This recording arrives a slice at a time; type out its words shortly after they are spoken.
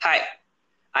Hi,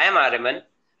 I am Ariman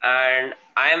and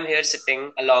I am here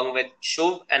sitting along with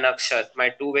Shubh and Akshat, my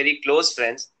two very close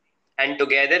friends. And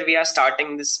together we are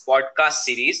starting this podcast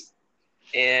series.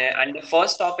 And the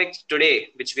first topic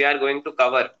today, which we are going to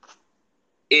cover,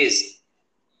 is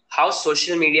how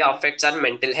social media affects our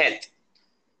mental health.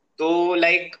 तो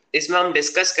इसमें हम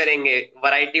discuss करेंगे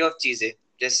variety of चीजें,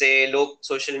 जैसे लोग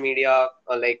social media,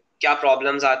 क्या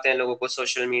problems आते हैं लोगों को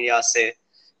सोशल मीडिया से,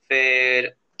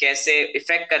 फिर कैसे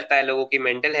इफेक्ट करता है लोगों की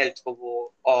मेंटल हेल्थ को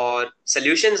वो, और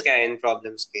सोल्यूशंस क्या है इन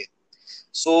प्रॉब्लम्स के.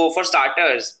 So for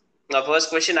starters, the first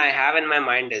question I have in my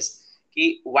mind is कि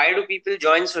why do people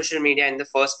join social media in the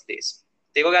first place.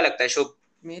 देखो क्या लगता है शुभ?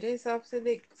 मेरे हिसाब से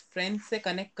देख, फ्रेंड्स से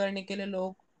कनेक्ट करने के लिए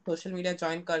लोग सोशल मीडिया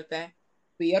ज्वाइन करते हैं।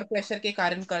 पीयर प्रेशर के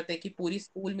कारण करते हैं कि पूरी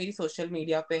स्कूल मेरी सोशल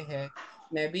मीडिया पे है,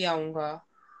 मैं भी आऊंगा।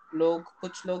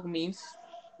 कुछ लोग मीम्स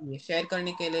ये शेयर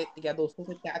करने के लिए या दोस्तों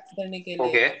से चैट्स करने के लिए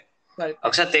ओके, करते हैं,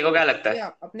 अक्षत तेरे को क्या लगता है? या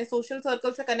अपने सोशल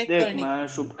सर्कल से कनेक्ट देख, करने के मैं लिए।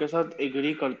 शुभ के साथ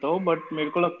एग्री करता हूँ, बट मेरे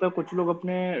को लगता है कुछ लोग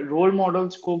अपने रोल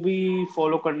मॉडल्स को भी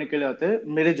फॉलो करने के लिए आते हैं,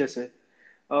 मेरे जैसे।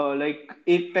 लाइक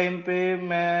एक टाइम पे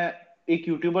मैं एक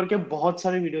यूट्यूबर के बहुत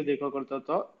सारे वीडियो देखा करता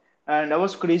था, and I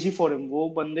was crazy for him, वो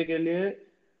बंदे के लिए।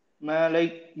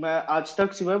 मैं आज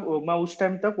तक सिवाय मैं उस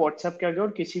टाइम तक व्हाट्सएप के आगे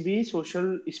और किसी भी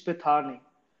सोशल इस पे था नहीं।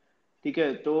 ठीक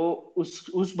है, तो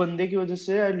उस बंदे की वजह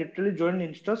से I literally join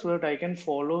Insta so that I can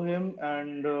follow him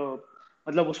and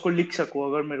मतलब उसको लिख सकूं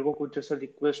अगर मेरे को कुछ ऐसा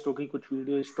रिक्वेस्ट होगी, कुछ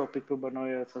वीडियो इस टॉपिक पे बनाओ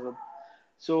या ऐसा सब।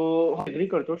 सो एग्री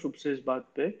करता हूँ शुभ से इस बात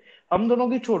पे। हम दोनों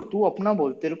की छोड़, तू अपना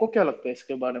बोल, तेरे को क्या लगता है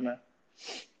इसके बारे में?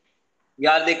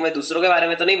 यार देख, मैं दूसरों के बारे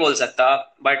में तो नहीं बोल सकता,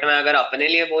 बट मैं अगर अपने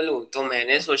लिए बोलूं तो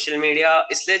मैंने सोशल मीडिया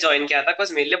इसलिए ज्वाइन किया था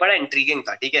बिकॉज मेरे लिए बड़ा इंट्रीगिंग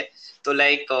था. ठीक है, तो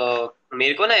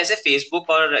मेरे को ना ऐसे फेसबुक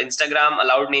और इंस्टाग्राम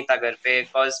अलाउड नहीं था घर पे,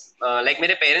 बिकॉज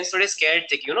मेरे पेरेंट्स थोड़े स्कैर्ड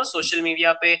थे कि सोशल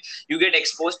मीडिया पे you get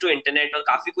expose to internet और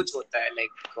काफी कुछ होता है,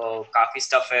 काफी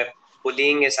स्टफ है,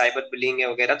 बुलिंग है, साइबर बुलिंग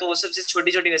है वगैरह. तो वो सब चीज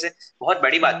छोटी छोटी वैसे बहुत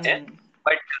बड़ी बातें हैं, hmm.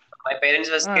 But my parents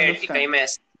were I scared कि कहीं अंडरस्टैंड। मैं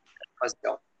ऐसे फंस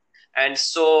जाऊं. एंड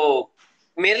सो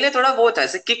मेरे लिए थोड़ा वो था,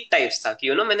 ऐसे किक टाइप्स था कि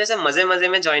मैंने ऐसे मजे मजे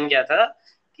में ज्वाइन किया था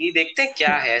कि देखते हैं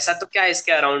क्या है, ऐसा तो क्या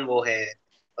इसके अराउंड वो है.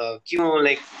 क्यों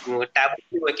टैबू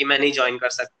क्यों है कि मैं नहीं ज्वाइन कर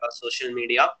सकता सोशल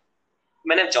मीडिया.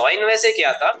 मैंने ज्वाइन वैसे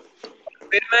किया था.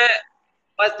 फिर मैं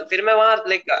फिर मैं वहाँ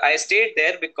आई स्टेड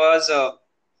देयर बिकॉज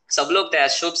सब लोग थे,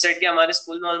 as शुभ सेट कि हमारे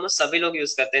स्कूल में ऑलमोस्ट सभी लोग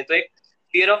यूज करते हैं, तो एक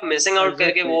फियर ऑफ मिसिंग आउट करके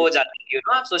एग्जैक्टली। वो हो जाती है.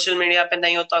 आप सोशल मीडिया पे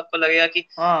नहीं हो तो आपको लगेगा कि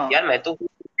यार हाँ। मैं तो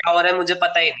क्या हो रहा है मुझे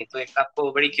पता ही नहीं, तो एक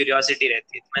आपको बड़ी क्यूरियोसिटी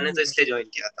रहती है, तो मैंने तो हम्म। इसलिए ज्वाइन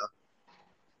किया था.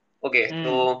 ओके, तो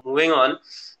हम्म। Moving on.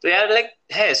 तो यार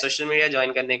है सोशल मीडिया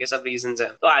ज्वाइन करने के सब रीजंस हैं.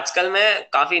 तो आजकल मैं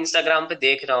काफी इंस्टाग्राम पे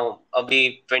देख रहा हूँ,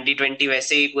 अभी 2020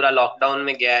 वैसे ही पूरा लॉकडाउन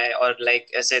में गया है और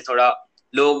ऐसे थोड़ा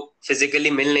लोग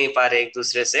फिजिकली मिल नहीं पा रहे एक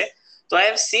दूसरे से. तो आई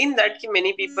हैव सीन दैट कि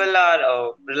many people are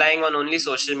relying on only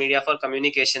social media for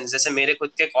communication. जैसे मेरे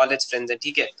खुद के कॉलेज फ्रेंड्स हैं,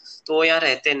 ठीक है, तो वो यहाँ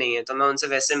रहते नहीं है, तो मैं उनसे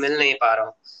वैसे मिल नहीं पा रहा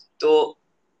हूँ. तो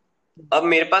अब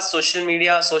मेरे पास सोशल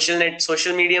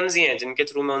मीडियम्स ही हैं जिनके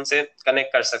थ्रू मैं उनसे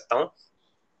कनेक्ट कर सकता हूँ.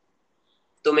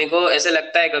 तो मेरे को ऐसे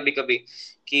लगता है कभी कभी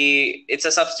कि it's a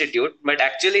substitute, but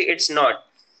actually it's not.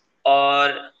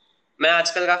 और मैं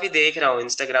आजकल काफी देख रहा हूँ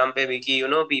इंस्टाग्राम पे भी कि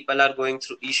people are going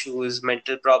through issues,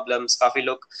 mental problems. काफी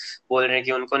लोग बोल रहे हैं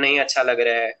कि उनको नहीं अच्छा लग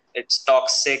रहा है, it's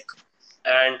toxic.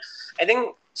 And I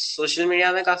think social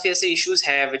media में काफी ऐसे इश्यूज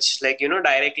हैं which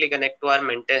directly connect to our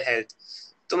mental health.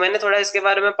 तो मैंने थोड़ा इसके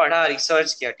बारे में पढ़ा,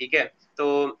 रिसर्च किया. ठीक है, तो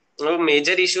वो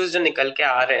मेजर इश्यूज जो निकल के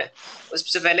आ रहे हैं,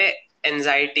 उससे पहले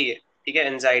एनजाइटी है. ठीक है,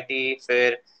 एनजाइटी,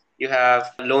 फिर यू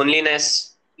हैव लोनलीनेस.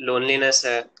 लोनलीनेस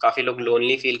है, काफी लोग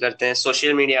लोनली फील करते हैं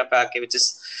सोशल मीडिया पे आके, which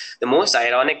is the most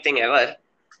ironic thing ever.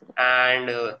 And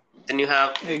then you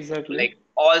have exactly. Like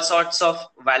all sorts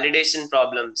of validation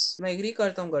problems. मैं एग्री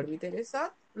करता हूँ गढ़वी तेरे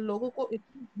साथ। लोगों को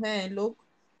है, लोग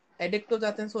एडिक्ट हो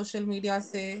जाते हैं सोशल मीडिया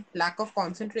से। लैक ऑफ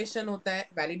कंसंट्रेशन होता है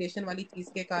वैलिडेशन वाली चीज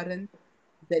के कारण।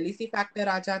 जेलिसी फैक्टर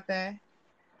आ जाता है।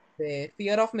 फिर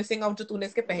फियर ऑफ मिसिंग आउट जो तूने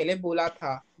इसके पहले बोला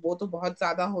था, वो तो बहुत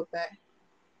ज्यादा होता है।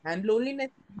 And loneliness.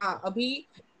 हाँ, अभी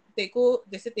तेको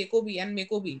जैसे तेको भी एंड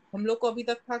मेको भी, हम लोग को अभी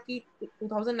तक था कि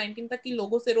 2019 तक की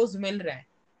लोगों से रोज मिल रहे हैं,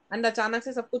 एंड अचानक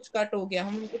से सब कुछ कट हो गया,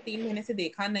 हम उनको 3 महीने से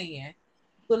देखा नहीं है।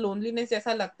 तो लोनलीनेस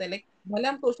जैसा लगता है, लाइक भले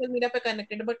हम सोशल मीडिया पे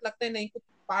कनेक्टेड, बट लगता है नहीं, कुछ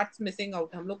पार्ट्स मिसिंग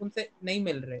आउट, हम लोग उनसे नहीं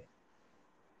मिल रहे।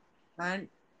 एंड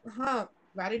हाँ,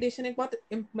 वैलिडेशन एक बहुत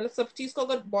मतलब सब चीज को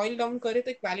अगर बॉइल डाउन करे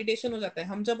तो एक वैलिडेशन हो जाता है।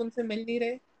 हम जब उनसे मिल नहीं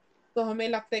रहे तो हमें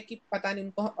लगता है कि पता नहीं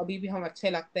उनको अभी भी हम अच्छे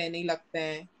लगते हैं नहीं लगते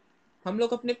हैं। हम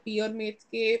लोग अपने पीयर मेट्स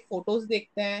के फोटोज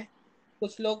देखते हैं।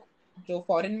 कुछ लोग जो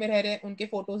फॉरेन में रह रहे हैं उनके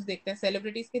फोटोज देखते हैं,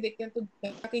 सेलिब्रिटीज के देखते हैं, तो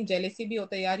कहीं ना कहीं जेलेसी भी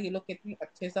होता है, यार ये लोग कितनी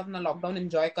अच्छे से अपना लॉकडाउन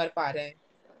एंजॉय कर पा रहे हैं।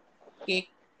 केक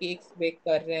केक्स बेक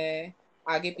कर रहे हैं,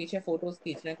 आगे पीछे फोटोज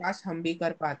खींच रहे हैं, काश हम भी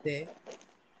कर पाते।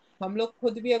 हम लोग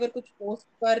खुद भी अगर कुछ पोस्ट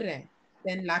कर रहे हैं,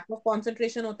 देन लैक ऑफ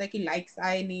कंसंट्रेशन होता है कि लाइक्स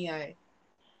आए नहीं आए।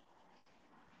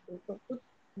 तो सब कुछ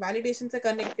वैलिडेशन से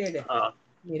कनेक्टेड है हाँ।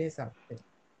 मेरे हिसाब से।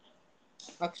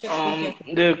 अक्षत, तू क्या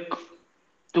कहता देख,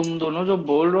 तुम दोनों जो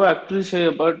बोल रहे हो एक्चुअली सही है,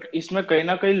 बट इसमें कहीं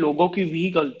ना कहीं लोगों की भी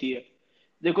गलती है।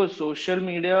 देखो, सोशल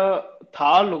मीडिया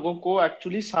था लोगों को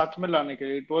एक्चुअली साथ में लाने के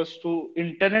लिए। It was to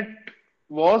internet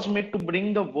was made to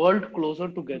bring the world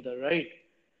closer together, right?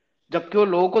 जबकि वो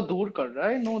लोगों को दूर कर रहा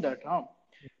है, नो दैट, हाँ।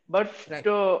 है?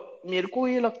 बट मेरे को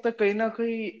ये लगता है कहीं ना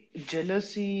कहीं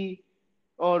जेलसी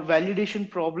और वैलिडेशन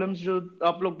प्रॉब्लम्स जो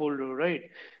आप लोग बोल रहे हो, राइट?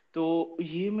 तो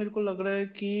ये मेरे को लग रहा है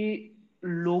कि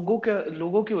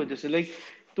लोगों की वजह से, लाइक,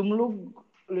 तुम लोग,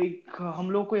 लाइक,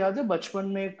 हम लोग को याद है बचपन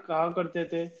में कहा करते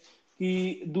थे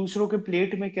कि दूसरों के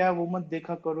प्लेट में क्या है वो मत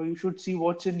देखा करो, you should see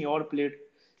what's in your plate.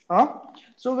 हाँ।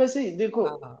 सो वैसे ही देखो,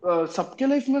 हाँ हाँ सबके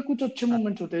लाइफ में कुछ अच्छे हाँ।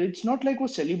 मोमेंट्स होते हैं। इट्स नॉट लाइक वो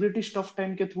सेलिब्रिटी टफ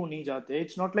टाइम के थ्रू नहीं जाते।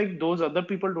 It's not like those other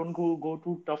people don't go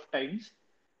to tough times,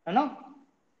 है ना?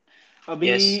 अभी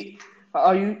यस।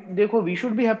 देखो, we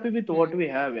should be happy with what hmm. We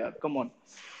have यार, कम ऑन।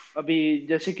 अभी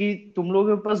जैसे कि तुम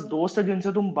लोगों के पास दोस्त है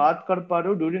जिनसे तुम बात कर पा रहे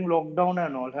हो ड्यूरिंग लॉकडाउन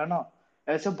एंड ऑल, है ना?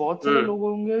 ऐसे बहुत सारे हम्म। लोग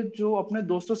होंगे जो अपने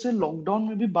दोस्तों से लॉकडाउन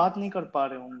में भी बात नहीं कर पा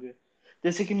रहे होंगे।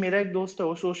 जैसे कि मेरा एक दोस्त है,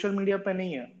 वो सोशल मीडिया पे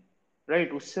नहीं है,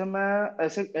 राइट? उससे मैं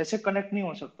ऐसे ऐसे कनेक्ट नहीं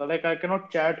हो सकता। Like, I can not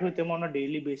chat with him on a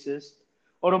daily basis.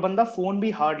 और वो बंदा फोन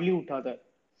भी हार्डली उठाता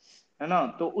है ना?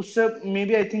 तो उससे may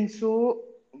be, I think so,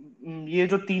 ये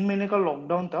जो 3 महीने का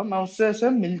लॉकडाउन था, मैं उससे ऐसे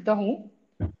मिलता हूँ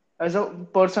as a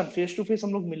person, face to face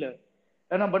हम लोग मिले,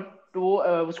 है ना? बट वो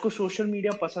उसको सोशल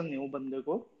मीडिया पसंद नहीं, वो बंदे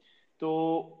को।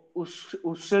 तो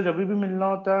उससे जब भी मिलना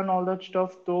होता है एंड ऑल दैट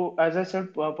स्टफ, तो as I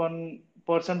said, upon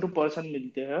person to person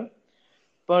मिलते हैं।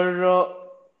 पर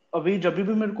अभी जब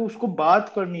भी मेरे को उसको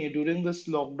बात करनी है ड्यूरिंग दिस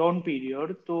लॉकडाउन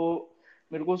पीरियड, तो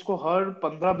मेरे को उसको हर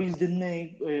 15-20 दिन में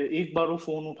एक बार वो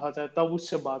फोन उठाता है, तब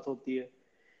उससे बात होती है।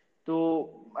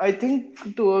 तो आई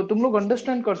थिंक तो तुम लोग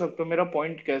अंडरस्टैंड कर सकते हो मेरा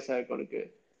पॉइंट कैसा है करके,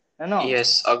 है ना?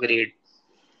 Yes, agreed.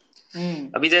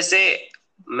 हम्म। अभी जैसे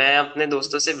मैं अपने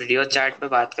दोस्तों से वीडियो चैट में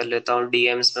बात कर लेता हूँ,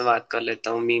 डीएम्स में बात कर लेता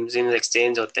हूँ, मीम्स वीम्स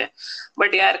एक्सचेंज होते हैं।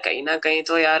 बट यार कहीं ना कहीं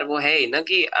तो यार वो है ही ना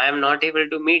कि I am not able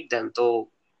to meet them,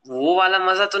 तो वो वाला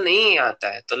मजा तो नहीं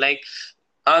आता है। तो लाइक,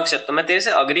 हाँ अक्षर, तो मैं तेरे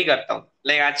से अग्री करता हूँ।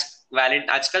 लाइक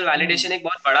आजकल हम्म। वैलिडेशन एक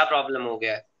बहुत बड़ा प्रॉब्लम हो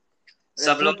गया है।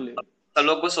 सब लोग एग्जैक्टली। सब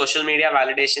लोग को सोशल मीडिया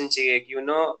वैलिडेशन चाहिए कि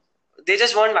they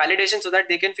just want validation so that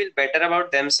they can feel better about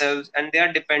themselves, and they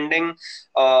are depending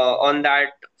on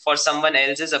that for someone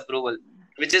else's approval,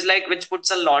 which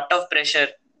puts a lot of pressure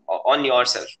on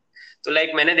yourself. तो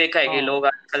like मैंने देखा है कि लोग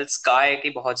हाँ। आजकल sky की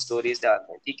बहुत स्टोरीज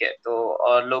डालते हैं, ठीक है, तो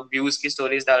और लोग व्यूज की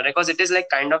स्टोरीज डाल रहे हैं because it is like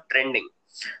kind of trending.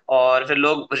 और फिर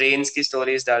लोग रेंज की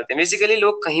स्टोरीज डालते हैं। बेसिकली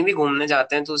लोग कहीं भी घूमने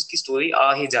जाते हैं तो उसकी स्टोरी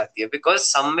आ ही जाती है, because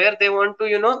somewhere they want to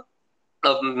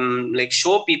like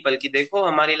show people कि देखो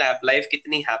हमारी लाइफ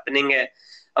कितनी हैपनिंग है,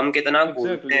 हम कितना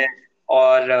घूमते एग्जैक्टली। हैं।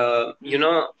 और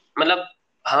हम्म। मतलब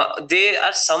हाँ, they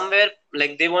are somewhere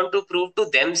like they want to prove to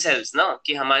themselves ना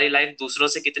कि हमारी लाइफ दूसरों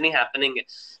से कितनी हैपनिंग है।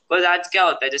 बस आज क्या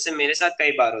होता है, जैसे मेरे साथ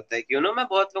कई बार होता है कि मैं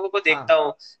बहुत लोगों को देखता हाँ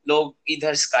हूँ, लोग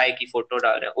इधर स्काई की फोटो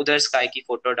डाल रहे हैं, उधर स्काई की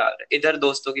फोटो डाल रहे हैं, इधर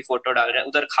दोस्तों की फोटो डाल रहे हैं,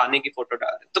 उधर खाने की फोटो डाल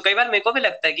रहे हैं। तो कई बार मेरे को भी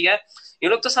लगता है कि यार ये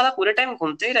लोग तो साला पूरे टाइम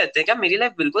घूमते ही रहते हैं क्या, मेरी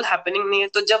लाइफ बिल्कुल हैपनिंग नहीं है।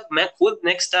 तो जब मैं खुद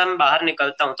नेक्स्ट टाइम बाहर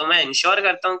निकलता हूँ तो मैं इंश्योर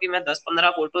करता हूँ कि मैं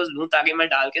 10-15 फोटोज लूं ताकि मैं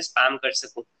डाल के स्पैम कर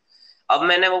सकूं। अब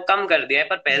मैंने वो कम कर दिया है,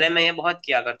 पर पहले मैं ये बहुत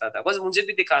किया करता था, बस मुझे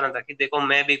भी दिखाना था कि देखो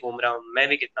मैं भी घूम रहा हूँ, मैं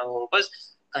भी कितना हूँ। बस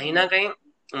कहीं ना कहीं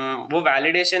वो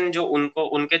वैलिडेशन जो उनको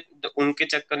उनके उनके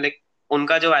चक्कर, लाइक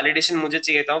उनका जो वैलिडेशन मुझे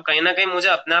चाहिए था, वो कहीं ना कहीं मुझे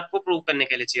अपने आप को प्रूव करने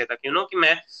के लिए चाहिए था कि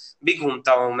मैं भी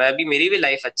घूमता हूँ, मैं भी, मेरी भी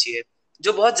लाइफ अच्छी है,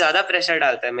 जो बहुत ज्यादा प्रेशर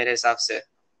डालता है मेरे हिसाब से।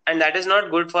 And that is not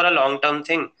good for a long term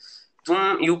thing.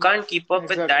 You can't keep up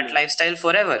with that exactly. Lifestyle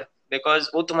for ever, because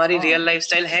वो तुम्हारी रियल हाँ।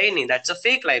 लाइफस्टाइल है ही नहीं, दैट्स अ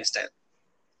फेक लाइफस्टाइल।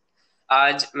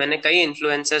 आज मैंने कई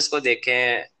इन्फ्लुएंसर्स को देखे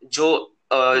हैं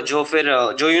जो फिर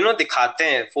जो दिखाते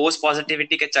हैं फोर्स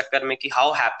पॉजिटिविटी के चक्कर में कि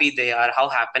how happy they are, how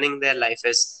happening their life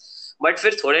is. But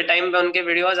फिर थोड़े टाइम पे उनके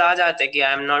वीडियोस आ जाते हैं कि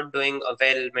I am not doing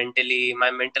well mentally,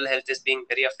 my mental health is being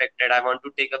very affected, I want to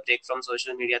take a break from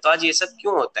social media. तो आज ये सब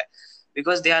क्यों होता है?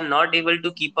 Because they are not able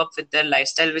to keep up with their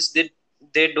lifestyle which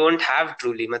they don't have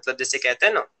truly, मतलब जैसे कहते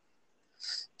हैं ना।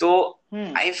 तो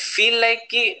हम्म। आई फील लाइक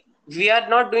कि we are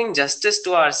not doing justice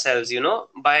to ourselves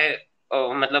bye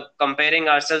मतलब comparing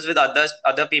ourselves with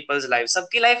other people's life.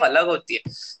 सबकी life अलग होती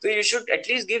है, तो you should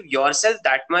at least give yourself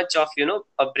that much of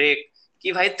a break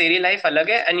कि भाई तेरी लाइफ अलग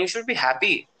है and you should be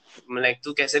happy, like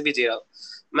तू कैसे भी जी रहा हो।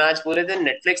 मैं आज पूरे दिन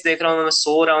नेटफ्लिक्स देख रहा हूँ, मैं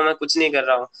सो रहा हूँ, मैं कुछ नहीं कर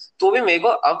रहा हूँ, तो भी मेरे को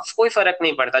अब कोई फर्क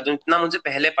नहीं पड़ता जो इतना मुझे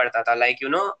पहले पड़ता था। लाइक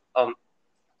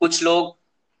कुछ लोग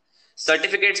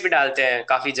सर्टिफिकेट्स भी डालते हैं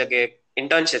काफी जगह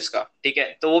इंटर्नशिप्स का, ठीक है,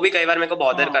 तो वो भी कई बार मेरे को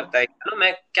बॉदर करता हाँ। है,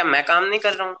 मैं क्या मैं काम नहीं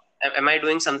कर रहा हूँ, M I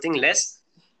doing something less?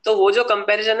 तो वो जो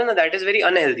कंपैरिजन है ना, that is very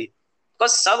unhealthy, because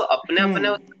सब अपने अपने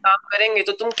हम्म। उसमें काम करेंगे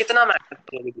तो तुम कितना मेहनत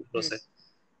करोगे दूसरों हम्म, से?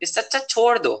 इससे अच्छा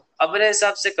छोड़ दो, अपने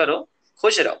हिसाब से करो,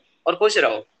 खुश रहो और खुश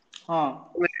रहो।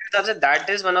 हाँ। तो मेरे हिसाब say that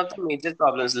is one of the major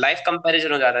problems, life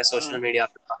comparison हो जाता है सोशल मीडिया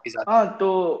पे काफी ज्यादा। हाँ,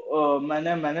 तो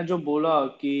मैंने मैंने जो बोला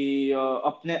कि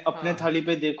अपने अपने हाँ थाली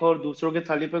पे देखो और दूसरों के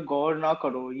थाली पे गौर ना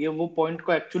करो, ये वो पॉइंट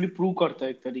को एक्चुअली प्रूव करता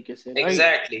है एक तरीके से, right?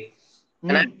 Exactly,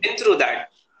 and I hmm. Been through that.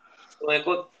 तो मेरे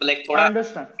को लाइक आई थोड़ा,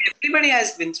 understand. Everybody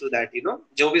has been through that,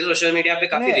 जो भी सोशल मीडिया पे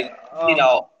काफी नहीं, रिलेटेड रहा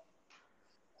हो।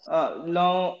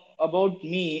 Now about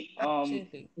me,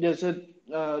 actually. जैसे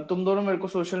तुम दोनों मेरे को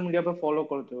सोशल मीडिया पे फॉलो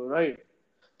करते हो, राइट?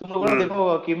 तुम लोगों ने हम्म। देखा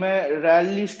होगा कि मैं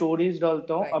रैरली स्टोरीज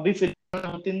डालता हूँ, राइट। अभी फिलहाल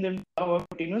 2-3 दिन डाला हुआ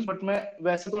कंटिन्यूस, बट मैं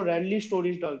वैसे तो रैरली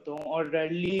स्टोरीज डालता हूँ और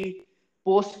रैरली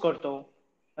पोस्ट करता हूँ,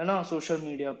 है ना, सोशल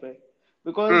मीडिया पे।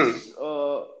 बिकॉज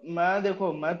हम्म। मैं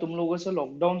देखो, मैं तुम लोगों से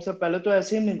लॉकडाउन से पहले तो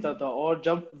ऐसे ही मिलता था, और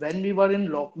जब when we were in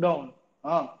lockdown,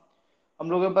 हाँ,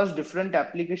 हम लोगों के पास डिफरेंट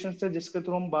एप्लीकेशन थे जिसके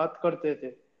थ्रू हम बात करते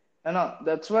थे, है ना।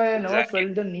 That's why I never exactly.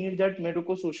 Felt the need that मेरे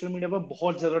को सोशल मीडिया पर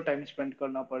बहुत ज्यादा टाइम स्पेंड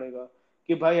करना पड़ेगा,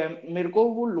 कि भाई मेरे को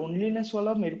वो लोनलीनेस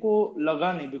वाला मेरे को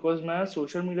लगा नहीं, बिकॉज मैं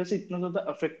सोशल मीडिया से इतना ज्यादा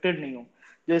अफेक्टेड नहीं हूँ।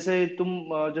 जैसे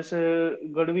जैसे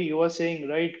Gadhvi, you are saying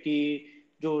right, कि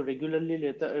जो रेगुलरली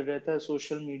रहता रहता है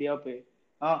सोशल मीडिया पे,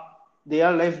 हाँ, they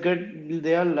our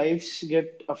lives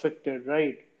get affected,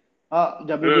 right? हाँ,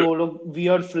 जब भी हम्म। वो लोग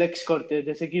वियर्ड फ्लेक्स करते हैं,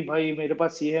 जैसे कि भाई मेरे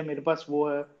पास ये है, मेरे पास वो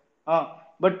है,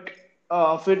 हाँ, बट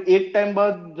फिर एक टाइम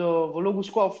बाद वो लोग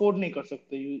उसको अफोर्ड नहीं कर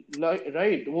सकते,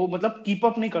 राइट? वो मतलब कीप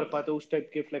अप नहीं कर पाते उस टाइप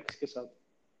के फ्लेक्स के साथ,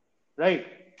 राइट?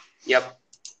 यप।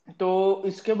 तो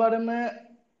इसके बारे में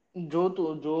जो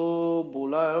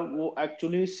बोला है वो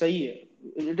एक्चुअली सही है,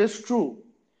 इट इज ट्रू।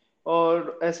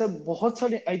 और ऐसे बहुत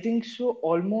सारे, I think so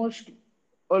almost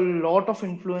a lot of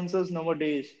influencers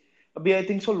नowadays, अभी आई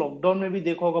थिंक सो लॉकडाउन में भी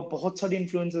देखा होगा, बहुत सारे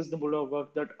इन्फ्लुएंसर्स ने बोला होगा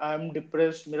दैट आई एम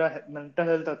डिप्रेस्ड, मेरा मेंटल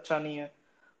हेल्थ अच्छा नहीं है।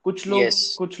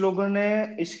 यस। कुछ लोगों ने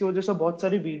इसकी वजह से बहुत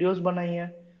सारी वीडियोस बनाई है,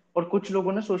 और कुछ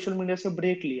लोगों ने सोशल मीडिया से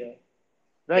ब्रेक लिया है,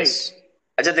 यस। राइट?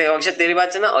 अच्छा देखो अक्षय, तेरी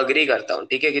बात से मैं अग्री करता हूँ,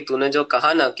 ठीक है, कि तूने जो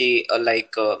कहा ना कि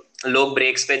लाइक लोग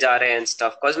ब्रेक्स पे जा रहे हैं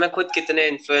स्टफ, बिकॉज मैं खुद कितने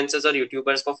इन्फ्लुएंसर्स और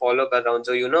यूट्यूबर्स को फॉलो कर रहा हूँ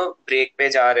जो ब्रेक पे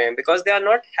जा रहे हैं because they are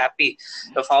not happy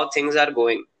of how things are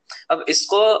going. अब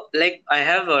इसको लाइक आई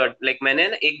हैव लाइक मैंने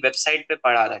ना एक वेबसाइट पे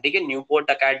पढ़ा था, ठीक है,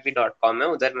 newportacademy.com है,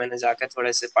 उधर मैंने जाकर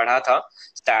थोड़े से पढ़ा था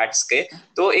स्टैट्स के।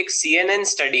 तो एक CNN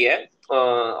स्टडी है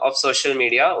ऑफ सोशल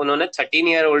मीडिया, उन्होंने 13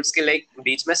 ईयर ओल्ड्स के लाइक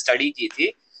बीच में स्टडी की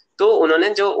थी। तो उन्होंने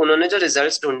जो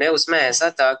रिजल्ट्स ढूंढे उसमें ऐसा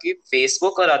था कि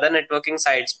फेसबुक और अदर नेटवर्किंग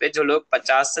साइट्स पे जो लोग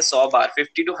 50 से 100 बार,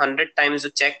 50 to 100 टाइम्स जो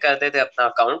चेक करते थे अपना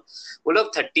अकाउंट, वो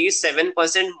लोग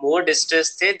 37% मोर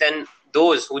डिस्ट्रेस थे then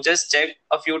those who just check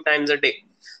a few times a day.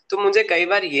 तो मुझे कई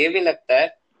बार ये भी लगता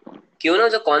है क्यों ना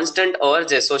जो कांस्टेंट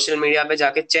अर्ज है सोशल मीडिया पे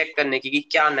जाके चेक करने की कि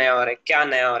क्या नया हो रहा है, क्या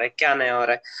नया हो रहा है, क्या नया हो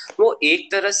रहा है, वो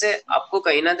एक तरह से आपको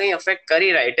कहीं ना कहीं अफेक्ट कर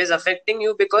ही रहा है। It is affecting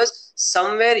you because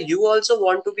somewhere you also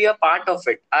want to be a part of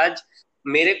it. आज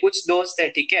मेरे कुछ दोस्त हैं,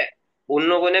 ठीक है, उन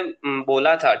लोगों ने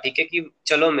बोला था, ठीक है, कि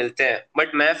चलो मिलते हैं,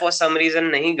 बट मैं फॉर सम रीजन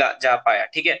नहीं जा पाया,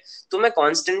 ठीक है। तो मैं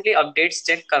कॉन्स्टेंटली अपडेट्स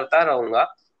चेक करता रहूंगा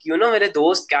कि मेरे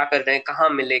दोस्त क्या कर रहे हैं, कहाँ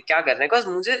मिले, क्या कर रहे हैं, बिकॉज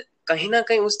मुझे कहीं ना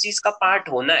कहीं उस चीज का पार्ट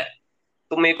होना है।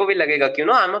 तो मेरे को भी लगेगा कि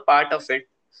I am a part of it.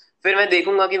 फिर मैं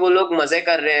देखूंगा कि वो लोग मजे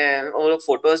कर रहे हैं, वो लोग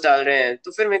फोटोज डाल रहे हैं,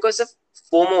 तो फिर मेरे को सिर्फ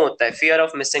फोमो होता है, फियर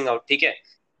ऑफ मिसिंग आउट, ठीक है।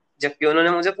 जबकि उन्होंने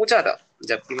मुझे पूछा था,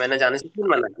 जबकि मैंने जाने से क्यों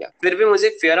मना किया, फिर भी मुझे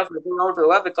फियर ऑफ मिसिंग आउट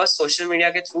होगा बिकॉज सोशल मीडिया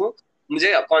के थ्रू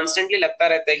मुझे कॉन्स्टेंटली लगता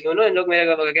रहता है कि इन लोग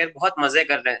मेरे बगैर बहुत मजे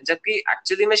कर रहे हैं, जबकि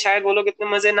एक्चुअली में शायद वो लोग इतने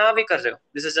मजे ना भी कर रहे हो।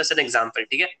 This is just an example,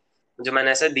 ठीक है, जो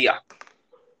मैंने ऐसे दिया।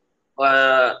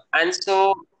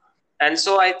 एंड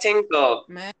सो आई थिंक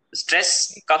मैं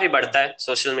स्ट्रेस काफी बढ़ता है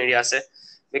सोशल मीडिया से,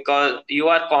 because you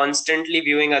are constantly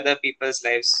viewing other people's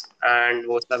lives and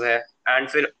वो सब है। एंड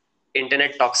फिर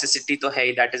इंटरनेट टॉक्सिसिटी तो है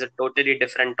ही, that is a totally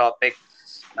different topic.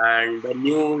 And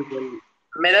news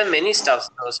मेरा मेनी स्टफ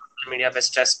सोशल मीडिया पे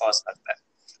स्ट्रेस कॉज करता है।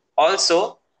 ऑल्सो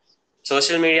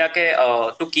सोशल मीडिया के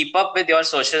to keep up with your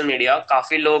social media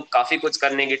काफी लोग काफी कुछ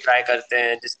करने की ट्राई करते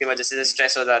हैं जिसकी वजह से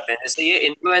स्ट्रेस हो जाते हैं, जैसे ये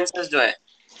इन्फ्लुएंसर्स जो है,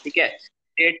 ठीक है,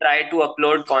 they try to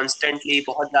upload constantly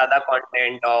बहुत ज्यादा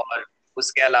कंटेंट, और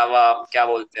उसके अलावा क्या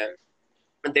बोलते हैं,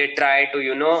 they try to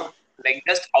like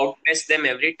just outplace them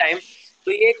every time.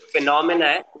 तो ये एक फिनोमेना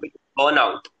है बर्न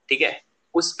आउट, ठीक है,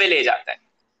 उस पे ले जाता है।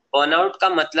 बर्नआउट का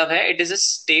मतलब है it is a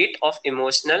state of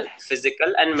emotional,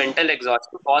 physical and mental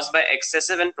exhaustion caused by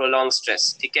excessive and prolong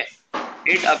stress, ठीक है।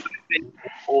 It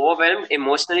overwhelmed,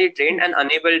 emotionally drained and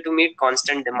unable to meet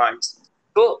constant demands.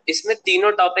 तो इसमें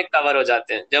तीनों टॉपिक कवर हो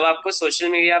जाते हैं। जब आपको सोशल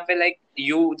मीडिया पे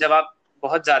जब आप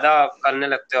बहुत ज्यादा करने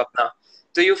लगते हो अपना,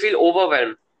 तो यू फील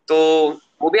ओवरवेल्म, तो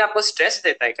वो भी आपको स्ट्रेस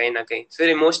देता है कहीं ना कहीं। फिर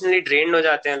इमोशनली ड्रेन्ड हो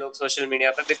जाते हैं लोग सोशल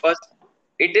मीडिया पे, बिकॉज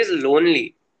इट इज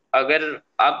लोनली। अगर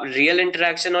आप रियल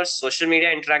इंटरेक्शन और सोशल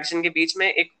मीडिया इंटरेक्शन के बीच में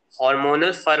एक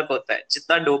हार्मोनल फर्क होता है।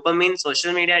 जितना डोपामिन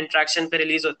सोशल मीडिया इंटरेक्शन पे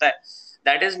रिलीज होता है,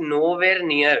 that is nowhere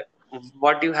near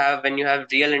what you have when you have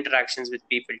real interactions with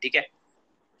people, ठीक है।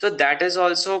 तो दैट इज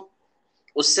ऑल्सो,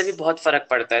 उससे भी बहुत फर्क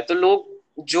पड़ता है। तो लोग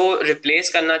जो रिप्लेस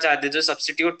करना चाहते हैं, जो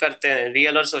सब्सटीट्यूट करते हैं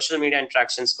रियल और सोशल मीडिया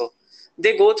इंटरेक्शंस को,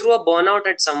 they go through a burnout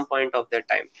at some point of their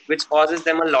time which causes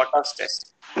them a lot of stress.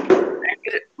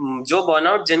 जो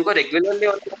बर्नआउट जिनको रेगुलरली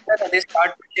होता है, they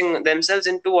start pushing themselves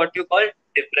into what you call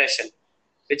depression,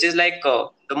 which is like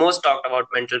the most talked about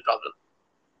mental problem.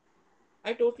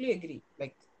 I totally agree.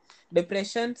 Like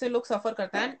depression से लोग सफर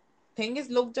करते हैं। Thing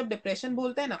is, लोग जब डिप्रेशन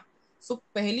बोलते हैं ना, सो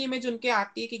पहली इमेज उनके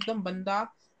आती है कि एकदम बंदा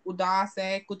उदास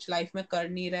है, कुछ लाइफ में कर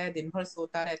नहीं रहा है, दिन भर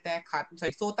सोता रहता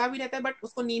है, सोता भी रहता है बट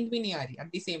उसको नींद भी नहीं आ रही एट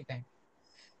द सेम टाइम,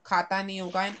 खाता नहीं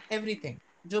होगा एंड एवरीथिंग,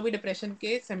 जो भी डिप्रेशन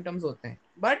के सिम्टम्स होते हैं।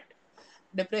 बट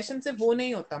डिप्रेशन से वो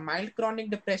नहीं होता, माइल्ड क्रॉनिक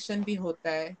डिप्रेशन भी होता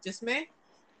है जिसमें,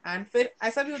 एंड फिर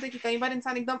ऐसा भी होता है कि कई बार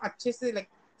इंसान एकदम अच्छे से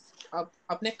लाइक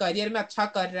अपने करियर में अच्छा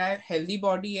कर रहा है, हेल्दी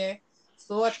बॉडी है,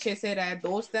 सो अच्छे से रहा है,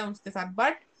 दोस्त है उसके साथ,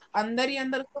 बट अंदर ही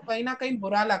अंदर उसको कहीं ना कहीं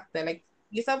बुरा लगता है। लाइक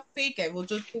ये सब फेक है। वो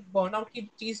जो तू बर्नआउट की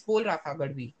चीज बोल रहा था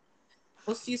गढ़वी,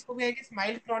 उस चीज को भी I guess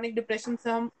mild chronic depression से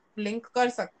हम लिंक कर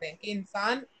सकते हैं कि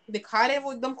इंसान दिखा रहे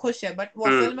वो एकदम खुश है बट वो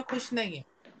असल में खुश नहीं है।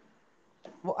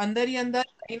 वो अंदर ही अंदर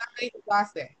कहीं ना कहीं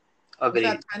उदास है, उसे अग्री।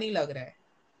 अच्छा नहीं लग रहा है,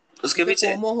 उसके उसे पीछे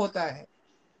फोमो होता है,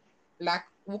 लैक,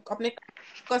 वो अपने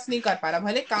फोकस नहीं कर पा रहा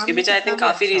भले उसके काम में पीछे आई कितना थिंक भी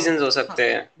काफी अच्छा हो। रीजंस हो हाँ, सकते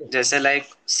हैं। जैसे लाइक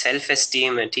सेल्फ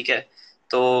एस्टीम है, ठीक है।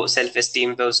 तो सेल्फ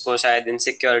एस्टीम पे उसको शायद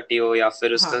इनसिक्योरिटी हो, या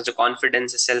फिर उसका हाँ, जो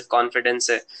कॉन्फिडेंस है, सेल्फ कॉन्फिडेंस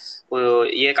है, वो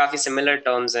ये काफी सिमिलर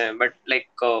टर्म्स हैं। बट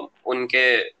लाइक उनके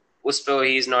उस पे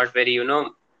ही इज नॉट वेरी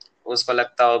उसको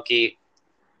लगता हो कि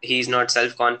he is not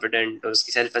self confident, और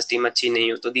उसकी सेल्फ एस्टीम अच्छी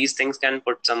नहीं हो, तो these things can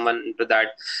put someone to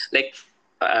that, like,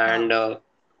 हाँ, एंड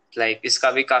लाइक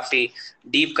इसका भी काफी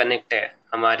डीप कनेक्ट है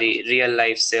हमारी रियल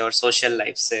लाइफ से और सोशल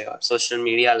लाइफ से और सोशल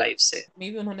मीडिया लाइफ से। मे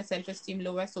भी उन्होंने सेल्फ एस्टीम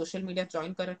लो है, सोशल मीडिया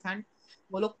ज्वाइन कर रखा है,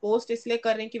 वो लोग पोस्ट इसलिए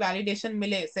कर रहे हैं कि वैलिडेशन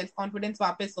मिले, सेल्फ कॉन्फिडेंस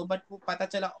वापस हो, बट वो पता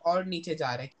चला और नीचे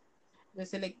जा रहे हैं।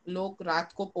 जैसे लाइक लोग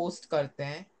रात को पोस्ट करते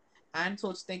हैं एंड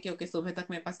सोचते हैं कि ओके सुबह तक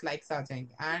मेरे पास लाइक्स आ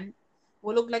जाएंगे, एंड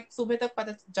वो लोग लाइक सुबह तक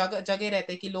पता जगह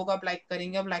रहते हैं कि लोग अब लाइक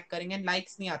करेंगे, अब लाइक करेंगे,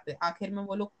 लाइक्स नहीं आते, आखिर में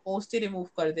वो लोग पोस्ट ही रिमूव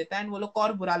कर देता है एंड वो लोग को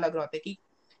और बुरा लग रहा होता है कि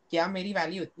क्या मेरी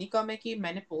वैल्यू इतनी कम है कि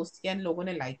मैंने पोस्ट किया एंड लोगों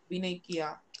ने लाइक भी नहीं किया।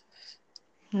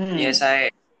 ये ऐसा है,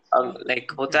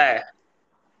 लाइक होता है,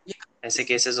 ये ऐसे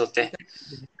केसेस होते हैं।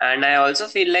 ये- and I also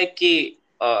feel like कि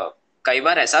कई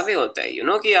बार ऐसा भी होता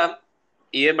है कि आप,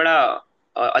 ये बड़ा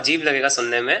अजीब लगेगा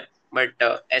सुनने में, बट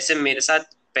ऐसे मेरे साथ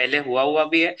पहले हुआ हुआ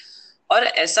भी है। और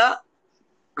ऐसा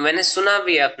मैंने सुना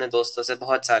भी है अपने दोस्तों से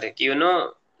बहुत सारे कि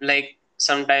लाइक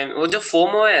समटाइम वो जो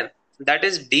फोमो है, दैट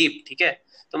इज डीप, ठीक है।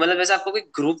 तो मतलब वैसे आपको कोई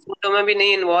ग्रुप फोटो में भी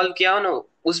नहीं इन्वॉल्व किया हो ना,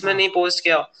 उसमें हाँ, नहीं पोस्ट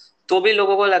किया हो, तो भी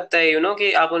लोगों को लगता है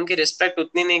कि आप उनकी रिस्पेक्ट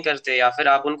उतनी नहीं करते, या फिर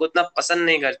आप उनको उतना पसंद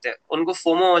नहीं करते। उनको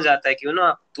फोमो हो जाता है कि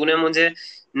तूने मुझे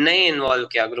नहीं इन्वॉल्व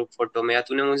किया ग्रुप फोटो में, या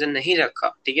तूने मुझे नहीं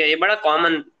रखा, ठीक है। ये बड़ा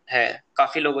कॉमन है,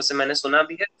 काफी लोगों से मैंने सुना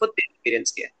भी है, खुद भी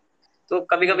एक्सपीरियंस किया है। तो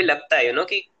कभी कभी लगता है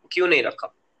कि क्यों नहीं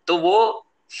रखा। तो वो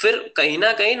फिर कहीं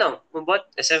ना वो बहुत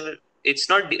ऐसे,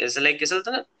 इट्स नॉट ऐसे लाइक कैसे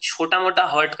होता है ना, छोटा मोटा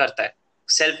हर्ट करता है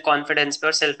सेल्फ कॉन्फिडेंस पे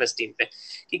और सेल्फ एस्टीम पे,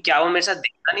 कि क्या वो मेरे साथ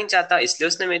देखना नहीं चाहता इसलिए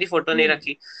उसने मेरी फोटो नहीं हम्म,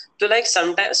 रखी। तो like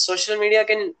sometimes social media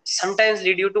can sometimes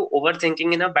lead you to over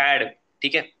thinking in a bad way,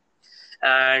 ठीक है।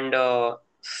 एंड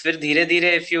फिर धीरे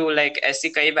धीरे इफ यू लाइक, ऐसी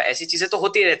कई बार ऐसी चीजें तो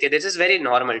होती रहती है, दिस इज वेरी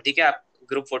नॉर्मल, ठीक है। आप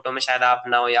ग्रुप फोटो में शायद आप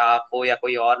ना हो, या आप हो, या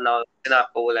कोई और ना हो, जिसने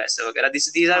आपको बोला ऐसे वगैरह,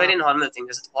 दिस दीज आर हाँ, वेरी नॉर्मल थिंग्स।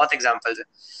 जैसे तो बहुत एग्जांपल्स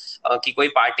है कि कोई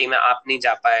पार्टी में आप नहीं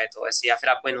जा पाए तो ऐसे, या फिर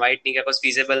आपको इनवाइट नहीं किया, कुछ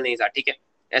फीजेबल नहीं था, ठीक है।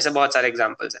 ऐसे बहुत सारे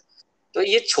एग्जांपल्स है। तो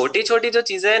ये छोटी छोटी जो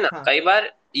चीजें है ना, हाँ, कई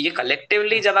बार ये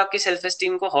कलेक्टिवली हाँ, जब आपकी सेल्फ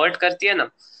एस्टीम को हर्ट करती है ना,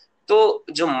 तो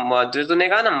जो तूने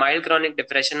कहा ना माइल्ड क्रॉनिक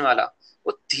डिप्रेशन वाला,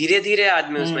 वो धीरे धीरे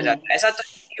आदमी उसमें हम्म। जाता है। ऐसा तो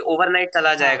नहीं कि ओवरनाइट चला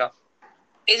हाँ, जाएगा।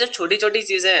 ये जो छोटी छोटी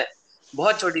चीजें हैं,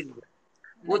 बहुत छोटी चीजें,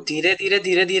 वो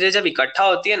धीरे धीरे जब इकट्ठा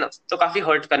होती है ना, तो काफी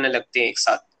हर्ट करने लगती है एक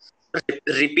साथ,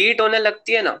 रिपीट होने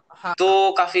लगती है ना, तो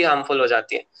हाँ, काफी हार्मफुल हो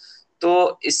जाती है।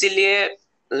 तो इसीलिए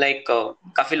लाइक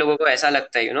काफी लोगों को ऐसा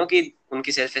लगता है कि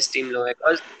उनकी सेल्फ एस्टीम लो है,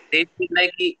 बिकॉज दे फील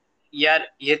लाइक कि यार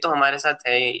ये तो हमारे साथ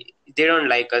है, they don't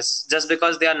like us just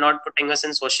because they are not putting us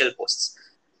in social posts.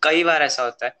 कई बार ऐसा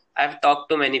होता है, I have talk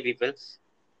to many people,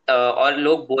 और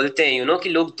लोग बोलते हैं कि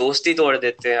लोग दोस्ती तोड़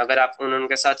देते हैं अगर आप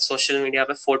उनके साथ सोशल मीडिया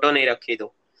पे फोटो नहीं रखी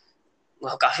तो।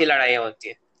 वहाँ काफी लड़ाइयाँ होती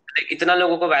है, इतना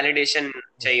लोगों को वैलिडेशन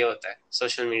चाहिए होता है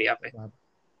सोशल मीडिया पे।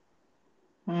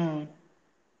 हम्म।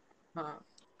 हाँ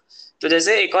तो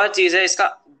जैसे एक और चीज है इसका,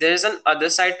 there is an other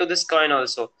side to this coin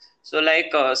also. So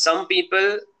like some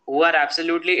people who are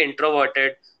absolutely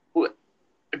introverted, who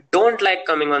don't like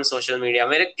coming on social media,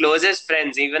 मेरे क्लोजेस्ट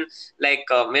फ्रेंड्स इवन,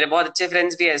 लाइक मेरे बहुत अच्छे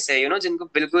फ्रेंड्स भी ऐसे हैं जिनको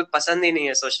बिल्कुल पसंद ही नहीं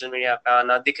है सोशल मीडिया पे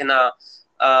आना दिखना।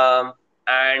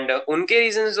 एंड उनके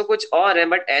रीजन तो कुछ और है,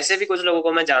 बट ऐसे भी कुछ लोगों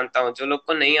को मैं जानता हूँ जो लोग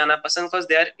को नहीं आना पसंद, because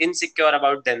they are insecure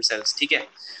about themselves, ठीक है।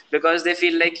 बिकॉज दे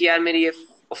फील लाइक यार मेरी ये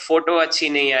फोटो अच्छी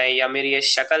नहीं आई या मेरी ये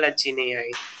शक्ल अच्छी नहीं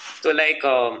आई, तो लाइक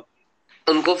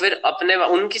उनको फिर अपने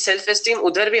उनकी सेल्फ एस्टीम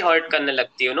उधर भी हर्ट करने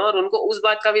लगती है और उनको उस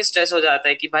बात का भी स्ट्रेस हो जाता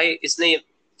है कि भाई इसने,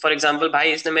 फॉर एग्जाम्पल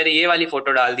भाई इसने मेरी ये वाली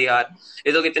फोटो डाल दी यार,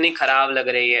 ये तो कितनी खराब लग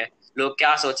रही है, लोग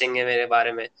क्या सोचेंगे मेरे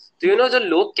बारे में। तो जो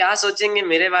लोग क्या सोचेंगे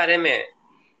मेरे बारे में,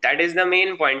 that is the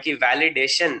main point की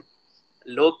वैलिडेशन,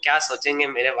 लोग क्या सोचेंगे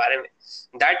मेरे बारे में,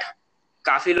 दैट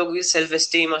काफी लोगों की सेल्फ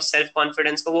एस्टीम और सेल्फ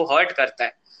कॉन्फिडेंस को वो हर्ट करता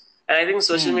है। And I think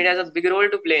social media has a big role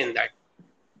to play in that.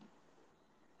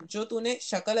 जो तूने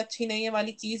शक्ल अच्छी नहीं है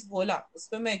वाली चीज बोला उस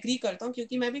पर मैं एग्री करता हूँ,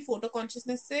 क्योंकि मैं भी फोटो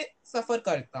कॉन्शियसनेस से सफर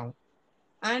करता हूँ।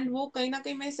 एंड वो कहीं ना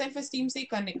कहीं मेरे सेल्फ एस्टीम से ही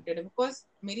कनेक्टेड है, बिकॉज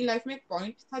मेरी लाइफ में एक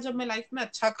पॉइंट था जब मैं लाइफ में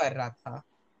अच्छा कर रहा था,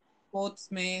 स्पोर्ट्स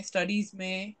में, स्टडीज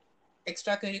में,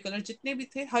 एक्स्ट्रा करिकुलर जितने भी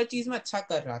थे हर चीज में अच्छा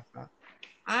कर रहा था।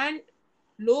 एंड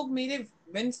लोग मेरे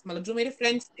विंस, मतलब जो मेरे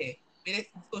फ्रेंड्स थे, मेरे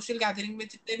सोशल गैदरिंग में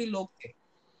जितने भी लोग थे,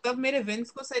 सब मेरे विंस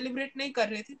को सेलिब्रेट नहीं कर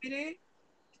रहे थे, मेरे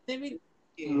जितने भी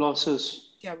ये, लॉसेस।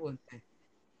 क्या बोलते हैं,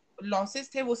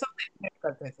 लॉसेस थे वो सब सेलिब्रेट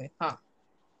करते थे। हाँ,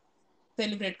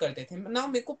 सेलिब्रेट करते थे ना,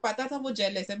 मेरे को पता था वो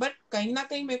जेलस है, बट कहीं ना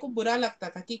कहीं मेरे को बुरा लगता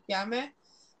था कि क्या मैं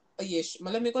ये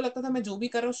मतलब मेरे को लगता था मैं जो भी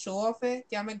कर रहा हूँ शो ऑफ है,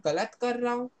 क्या मैं गलत कर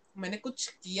रहा हूँ, मैंने कुछ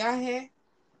किया है।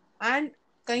 एंड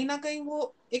कहीं ना कहीं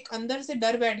वो एक अंदर से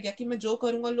डर बैठ गया कि मैं जो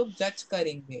करूंगा लोग जज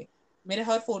करेंगे, मेरे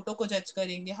हर फोटो को जज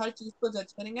करेंगे, हर चीज को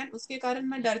जज करेंगे। एंड उसके कारण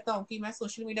मैं डरता हूँ कि मैं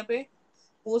सोशल मीडिया पे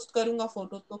पोस्ट करूंगा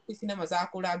फोटो तो किसी ने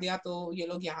मजाक उड़ा दिया तो ये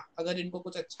लोग यहाँ अगर इनको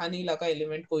कुछ अच्छा नहीं लगा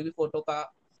एलिमेंट कोई भी फोटो का,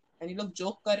 यानी लोग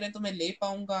जोक कर रहे हैं तो मैं ले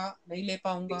पाऊंगा नहीं ले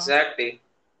पाऊंगा। एग्जैक्टली।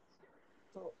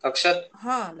 तो अक्षर,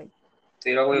 हाँ, लाइक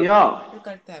तेरा कोई ये या ओपिनियन? मैटर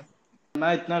करता है।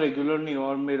 मैं इतना रेगुलर नहीं हूँ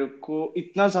और मेरे को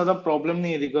इतना ज्यादा प्रॉब्लम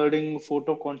नहीं है रिगार्डिंग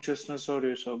फोटो कॉन्शियसनेस और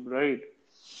ये सब, राइट।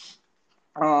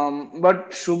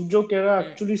 बट शुभ जो कह रहा है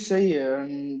हम्म। एक्चुअली सही है।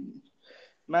 And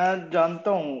मैं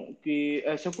जानता हूँ कि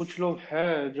ऐसे कुछ लोग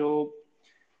हैं जो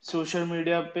सोशल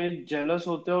मीडिया पे जेलस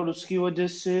होते हैं और उसकी वजह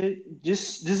से जिस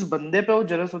जिस बंदे पे वो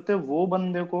जेलस होते हैं वो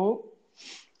बंदे को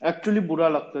एक्चुअली बुरा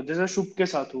लगता है, जैसे शुभ के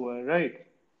साथ हुआ है, right.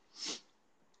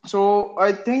 So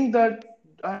I think that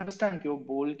I understand कि वो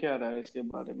बोल क्या रहा है इसके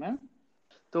बारे में।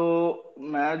 तो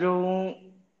मैं जो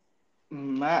हूँ,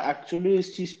 मैं एक्चुअली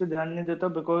इस चीज पे ध्यान नहीं देता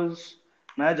बिकॉज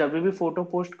मैं जब भी फोटो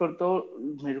पोस्ट करता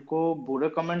हूँ मेरे को बुरे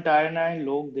कमेंट आए ना आए,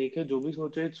 लोग देखे जो भी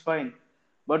सोचे, इट्स फाइन।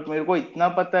 बट मेरे को इतना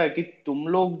पता है कि तुम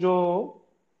लोग जो हो,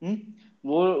 हम्म,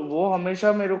 वो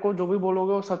हमेशा मेरे को जो भी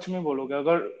बोलोगे वो सच में बोलोगे।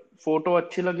 अगर फोटो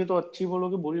अच्छी लगी तो अच्छी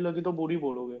बोलोगे, बुरी लगी तो बुरी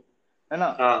बोलोगे, है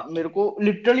ना। हाँ, मेरे को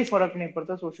लिटरली फर्क नहीं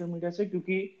पड़ता सोशल मीडिया से,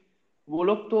 क्योंकि वो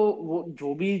लोग तो वो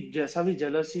जो भी जैसा भी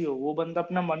जेलसी हो वो बंदा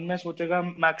अपना मन में सोचेगा,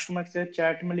 मैक्स टू मैक्स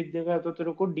चैट में लिख देगा या तो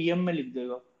तेरे को डीएम में लिख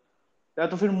देगा या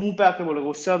तो फिर मुंह पे आके बोलेगा,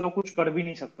 उससे ज्यादा कुछ कर भी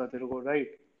नहीं सकता तेरे को,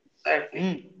 राइट। एग्जैक्टली।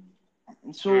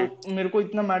 हम्म। सो मेरे को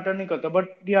इतना मैटर नहीं करता,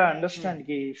 बट या हम्म। अंडरस्टैंड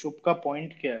कि शुभ का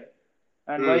पॉइंट क्या है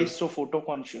and why hmm, so photo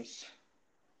conscious.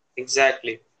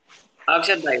 Exactly.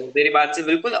 Akshar भाई मैं तेरी बात से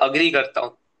बिल्कुल अग्री करता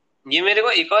हूँ। ये मेरे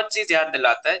को एक और चीज याद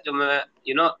दिलाता है जो मैं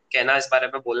कहना इस बारे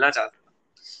में बोलना चाहता हूँ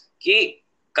कि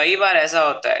कई बार ऐसा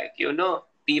होता है कि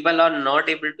people are not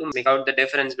able to make out the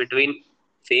difference between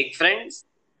fake friends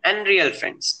and real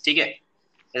friends, ठीक है।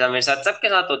 ऐसा मेरे साथ सबके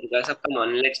साथ हो चुका है, सबका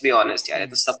मन, लेट्स बी ऑनेस्ट यार, ये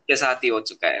तो सबके साथ ही हो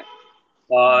चुका है।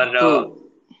 और ट्रू।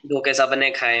 धोखे सबने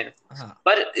खाए हैं। हाँ।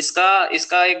 पर इसका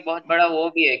इसका एक बहुत बड़ा वो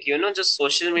भी है कि जो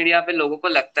सोशल मीडिया पे लोगों को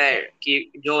लगता है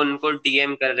कि जो उनको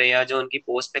डीएम कर रहे हैं या जो उनकी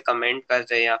पोस्ट पे कमेंट कर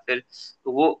रहे हैं या फिर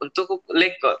वो तो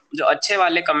लाइक जो अच्छे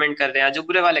वाले कमेंट कर रहे हैं या जो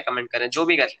बुरे वाले कमेंट कर रहे हैं, जो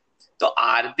भी कर रहे हैं, तो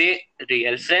are they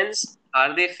real friends,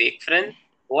 are they fake friends,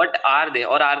 what are they,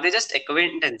 और आर दे जस्ट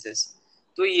एक्वेंटेंसेस।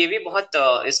 तो ये भी बहुत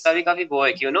इसका भी काफी वो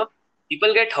है कि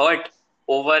people get hurt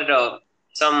over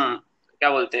some, क्या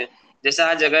बोलते हैं, जैसे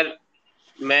आज अगर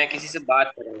मैं किसी से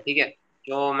बात कर रहा हूँ, ठीक है,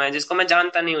 जो मैं जिसको मैं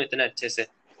जानता नहीं हूँ इतने अच्छे से,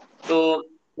 तो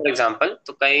फॉर एग्जाम्पल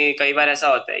तो कई कई बार ऐसा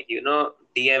होता है कि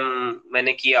डीएम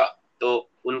मैंने किया, तो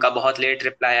उनका बहुत लेट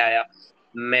रिप्लाई आया,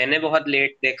 मैंने बहुत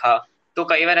लेट देखा। तो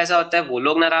कई बार ऐसा होता है वो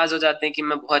लोग नाराज हो जाते हैं कि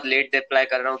मैं बहुत लेट रिप्लाई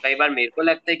कर रहा हूँ, कई बार मेरे को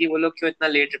लगता है कि वो लोग क्यों इतना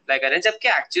लेट रिप्लाई कर रहे हैं, जबकि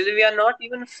actually we are not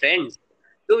even friends.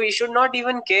 तो we should not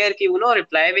even care कि वो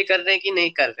रिप्लाई भी कर रहे हैं कि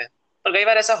नहीं कर रहे हैं। और कई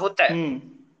बार ऐसा होता है। हम्म।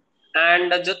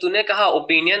 एंड जो तूने कहा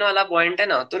ओपिनियन वाला पॉइंट है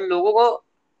ना, तो लोगों को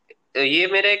ये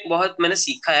मेरे एक बहुत मैंने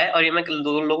सीखा है, और ये मैं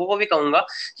लोगों को भी कहूंगा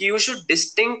कि यू शुड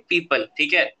डिस्टिंग पीपल,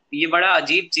 ठीक है। ये बड़ा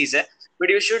अजीब चीज है,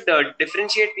 but you should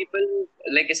differentiate people,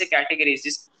 like ऐसे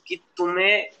कैटेगरीज कि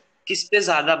तुम्हें किस पे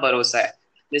ज्यादा भरोसा है।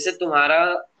 जैसे तुम्हारा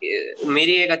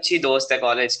मेरी एक अच्छी दोस्त है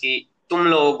कॉलेज की, तुम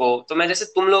लोग हो, तो मैं जैसे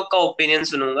तुम लोग का ओपिनियन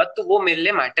सुनूंगा तो वो मेरे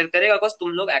लिए मैटर करेगा, बिकॉज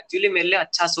तुम लोग एक्चुअली मेरे लिए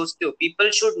अच्छा सोचते हो। पीपल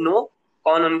शुड नो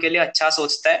कौन उनके लिए अच्छा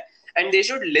सोचता है, and they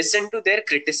should listen to their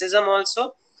criticism also,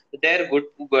 their good,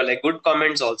 like good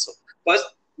comments also. Because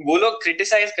वो लोग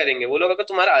क्रिटिसाइज करेंगे, वो लोग अगर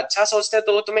तुम्हारा अच्छा सोचते हैं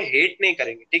तो वो तुम्हें हेट नहीं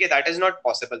करेंगे, ठीक है। That is not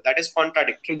possible, that is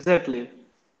contradictory. Exactly.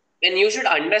 And you should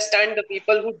understand the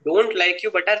people who don't like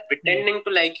you but are pretending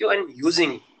to like you and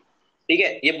using you, ठीक है।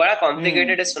 ये बड़ा हम्म।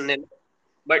 कॉम्प्लिकेटेड है सुनने में,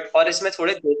 बट और इसमें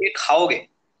थोड़े धोखे खाओगे,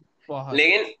 बहुत।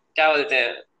 लेकिन क्या बोलते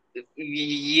हैं,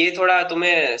 ये थोड़ा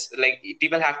तुम्हें, like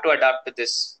people have to adapt to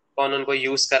this, कौन उनको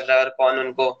यूज कर रहा है और कौन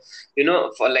उनको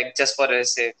फॉर लाइक जस्ट फॉर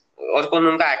ऐसे, और कौन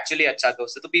उनका एक्चुअली अच्छा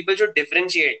दोस्त है। तो पीपल शुड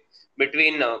डिफरेंशिएट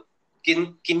बिटवीन किन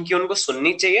किन की उनको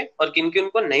सुननी चाहिए और किन की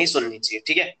उनको नहीं सुननी चाहिए,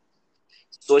 ठीक है।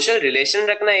 सोशल रिलेशन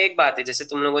रखना एक बात है, जैसे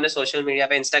तुम लोगों ने सोशल मीडिया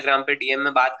पे इंस्टाग्राम पे डीएम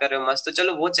में बात कर रहे हो मस्त, तो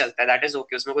चलो वो चलता है, दैट इज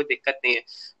ओके, उसमें कोई दिक्कत नहीं है।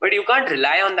 But you can't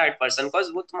rely on that person, because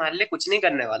वो तुम्हारे लिए कुछ नहीं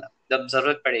करने वाला जब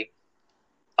जरूरत पड़ेगी।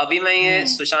 अभी मैं ये हम्म।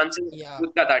 सुशांत सिंह या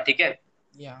राजपूत का था, ठीक है।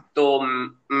 या तो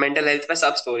मेंटल हेल्थ पे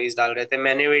सब स्टोरीज डाल रहे थे,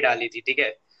 मैंने भी डाली थी, ठीक है।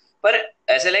 पर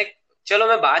ऐसे लाइक चलो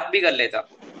मैं बात भी कर लेता,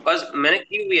 बिकॉज मैंने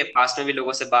की हुई है पास्ट में भी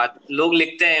लोगों से बात, लोग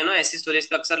लिखते हैं ऐसी स्टोरीज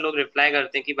पे अक्सर लोग रिप्लाई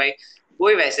करते हैं कि भाई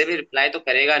कोई वैसे भी रिप्लाई तो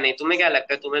करेगा नहीं, तुम्हें क्या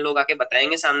लगता है तुम्हें लोग आके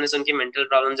बताएंगे सामने से उनकी मेंटल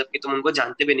प्रॉब्लम, जबकि तुम उनको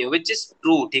जानते भी नहीं हो, विच इज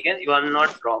ट्रू, ठीक है, you are not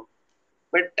wrong.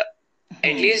 But hmm.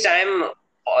 At least I am,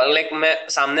 like मैं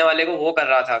सामने वाले को वो कर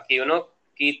रहा था कि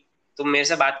कि तुम मेरे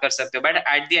से बात कर सकते हो, but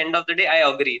at the end of the day I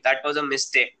agree that was a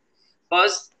mistake.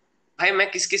 Because भाई मैं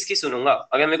किस किस की सुनूंगा,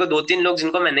 अगर मेरे को दो तीन लोग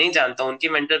जिनको मैं नहीं जानता उनकी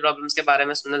मेंटल प्रॉब्लम्स के बारे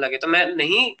में सुनने लगे तो मैं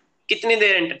नहीं, कितनी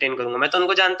देर एंटरटेन करूंगा, मैं तो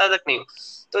उनको जानता तक नहीं हूँ।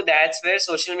 तो दैट्स वेयर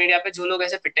सोशल मीडिया पे जो लोग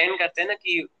ऐसे प्रिटेंड करते हैं ना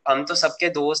कि हम तो सबके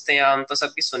दोस्त हैं या हम तो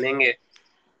सबकी सुनेंगे,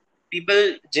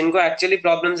 पीपल जिनको एक्चुअली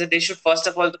प्रॉब्लम्स है they should first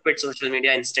of all तो क्विट सोशल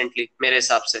मीडिया इंस्टेंटली मेरे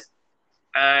हिसाब से,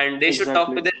 and they should talk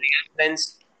to exactly. Their real friends,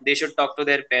 they should talk to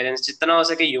their parents, जितना हो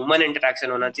सके ह्यूमन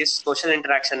इंटरेक्शन होना चाहिए, सोशल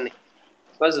इंटरेक्शन नहीं,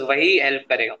 बस वही हेल्प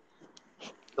करेगा।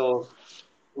 तो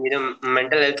ये जो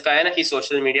मेंटल हेल्थ का है ना कि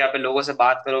सोशल मीडिया पे लोगों से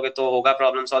बात करोगे तो होगा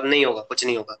प्रॉब्लम सॉल्व, नहीं होगा, कुछ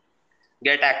नहीं होगा।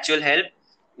 Get actual help,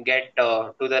 get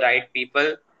to the right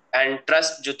people, and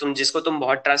trust, जो तुम जिसको तुम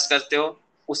बहुत ट्रस्ट करते हो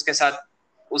उसके साथ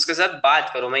उसके साथ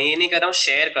बात करो। मैं ये नहीं कर रहा हूँ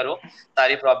शेयर करो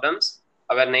सारी प्रॉब्लम्स,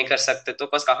 अगर नहीं कर सकते तो,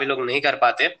 बस काफी लोग नहीं कर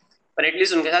पाते, पर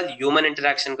एटलीस्ट उनके साथ ह्यूमन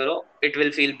इंटरेक्शन करो, इट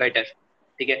विल फील बेटर,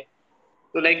 ठीक है।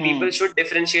 तो like people hmm. Should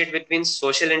differentiate between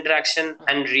social interaction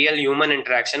and real human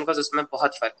interaction, because उसमें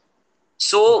बहुत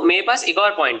फर्क। मेरे पास एक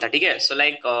और पॉइंट था, ठीक है।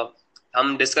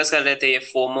 हम डिस्कस कर रहे थे ये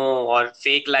फोमो और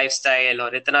फेक लाइफस्टाइल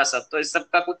और इतना सब, तो इस सब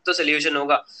का कुछ तो सोल्यूशन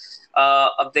होगा।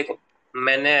 अब देखो,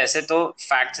 मैंने ऐसे तो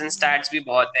फैक्ट्स एंड स्टैट्स भी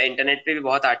बहुत है, इंटरनेट पे भी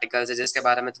बहुत आर्टिकल्स है जिसके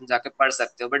बारे में तुम जाके पढ़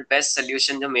सकते हो, बट बेस्ट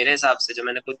सोल्यूशन जो मेरे हिसाब से, जो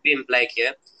मैंने खुद भी इम्प्लाई किया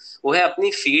है, वो है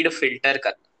अपनी फीड फिल्टर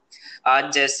करना।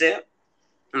 आज जैसे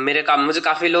मुझे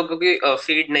काफी लोगों की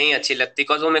फीड नहीं अच्छी लगती,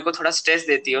 बिकॉज वो मेरे को थोड़ा स्ट्रेस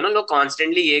देती है ना, लोग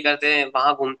कॉन्स्टेंटली ये करते हैं,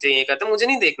 वहां घूमते हैं, ये करते हैं, मुझे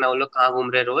नहीं देखना वो लोग कहाँ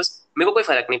घूम रहे हैं रोज, मेरे को कोई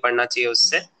फर्क नहीं पड़ना चाहिए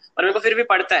उससे, और मेरे को फिर भी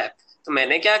पड़ता है। तो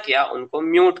मैंने क्या किया, उनको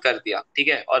म्यूट कर दिया, ठीक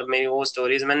है, और मेरी वो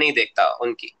स्टोरीज मैं नहीं देखता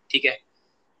उनकी, ठीक है।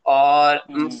 और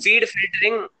हम्म। Feed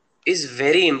filtering is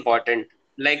very important,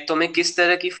 like तुम्हें किस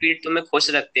तरह की फीड तुम्हें खुश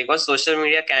रखती है, because social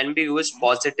media can be use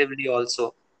positively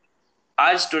also.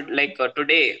 आज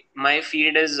today my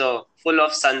feed is full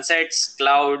of sunsets,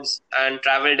 clouds and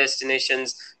travel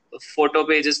destinations, photo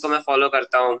pages को मैं फॉलो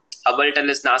करता हूँ,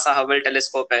 नासा हबल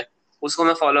टेलीस्कोप है, उसको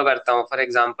मैं फॉलो करता हूँ फॉर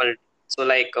एग्जांपल। सो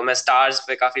लाइक मैं स्टार्स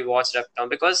पे काफी वॉच रखता हूँ,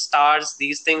 because stars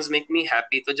these things make me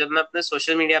happy. तो जब मैं अपने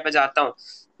सोशल मीडिया पे जाता हूँ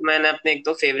तो मैंने अपने एक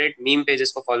दो फेवरेट मीम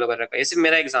पेजेस को फॉलो कर रखा है, ये सिर्फ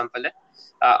मेरा एग्जांपल है,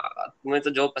 तुम्हें तो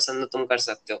जो पसंद है तुम कर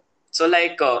सकते हो। So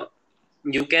like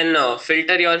you can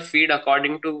filter your feed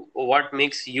according to what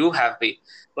makes you happy.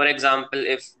 For example,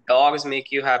 if dogs make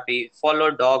you happy, follow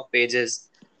dog pages,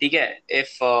 ठीक है।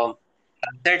 If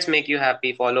sunsets make you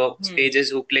happy, follow hmm.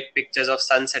 pages who click pictures of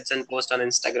sunsets and post on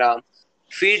Instagram.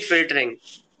 Feed filtering,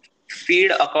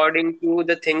 feed according to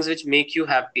the things which make you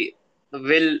happy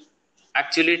will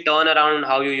actually turn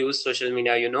around how you use social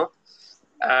media,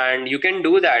 and you can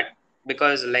do that.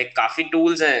 Because like काफी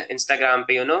tools हैं Instagram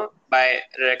पे, bye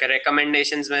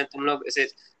recommendations में तुम लोग इसे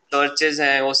searches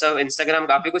हैं, वो सब इंस्टाग्राम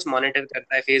काफी कुछ मॉनिटर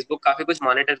करता है, फेसबुक काफी कुछ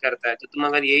मॉनिटर करता है। तो तुम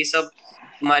अगर यही सब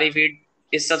तुम्हारी फीड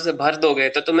इस सब से भर दोगे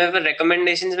तो तुम्हें फिर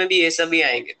रिकमेंडेशंस में भी ये सब ही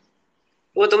आएंगे।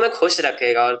 वो तुम्हें खुश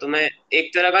रखेगा और तुम्हें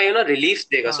एक तरह का रिलीफ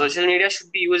देगा। हाँ social media should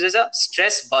be used as a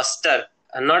stress buster,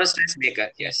 not a stress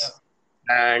maker. Yes. yeah.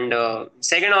 And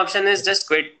second option is just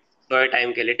quit for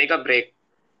time के लिए, take a break,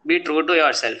 be true to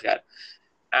your self यार।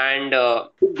 And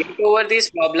get over these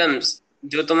problems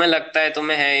जो तुम्हें लगता है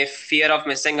तुम्हें है, fear of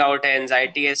missing out है,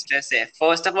 एंजाइटी है, स्ट्रेस है,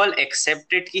 first of all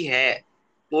except it कि है,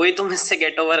 तो ही तुम इससे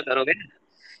गेट ओवर करोगे।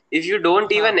 इफ यू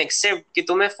डोंट इवन हाँ एक्सेप्ट कि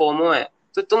तुम्हें फोमो है,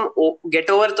 तो तुम गेट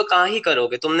ओवर तो कहाँ ही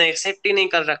करोगे, तुमने एक्सेप्ट ही नहीं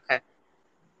कर रखा है।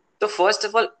 तो first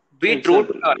of all be true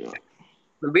to exactly यार।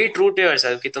 Your be true to your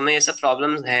self कि तुम्हें ये सब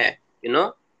प्रॉब्लम्स हैं, you know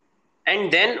and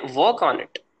then work on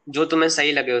it, जो तुम्हें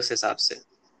सही लगे उस हिसाब से।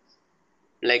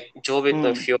 Like जो भी तुम,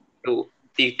 if you want to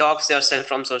detox yourself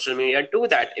from social media, do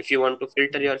that. If you want to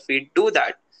filter your feed, do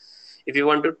that. If you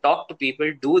want to talk to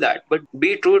people, do that. But be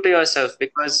true to yourself,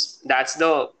 because that's the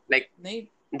like नहीं,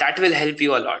 that will help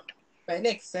you a lot. पहले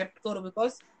accept करो,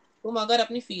 because तुम अगर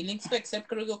अपनी feelings को accept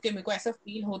करोगे, okay मेरे को ऐसा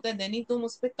फील होता है, देन ही तुम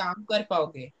उस पर काम कर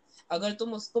पाओगे। अगर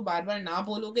तुम उसको बार बार ना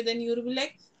बोलोगे, then you will be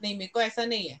like नहीं मेरे को ऐसा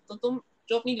नहीं है, तो तुम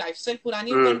जो अपनी लाइफस्टाइल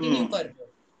पुरानी वो Hmm. कंटिन्यू कर रहे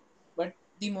हो। बट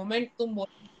द मोमेंट तुम बोल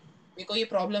मेरे को ये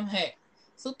प्रॉब्लम है,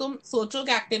 सो तुम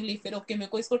सोचोगे एक्टिवली फिर, ओके मेरे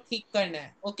को इसको ठीक करना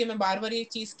है, ओके मैं बार बार ये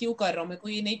चीज क्यों कर रहा हूँ, मेरे को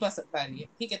ये नहीं पसंद आ रही है,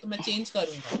 ठीक है तो मैं चेंज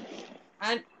करूंगा।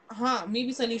 एंड हाँ, मे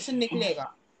बी सोल्यूशन निकलेगा,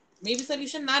 मे बी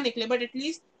सोल्यूशन ना निकले, बट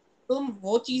एटलीस्ट तुम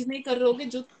वो चीज नहीं कर रहोगे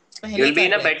जो पहले You'll be कर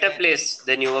in a रहे better थे। place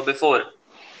than you were before.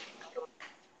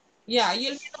 या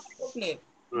ये प्ले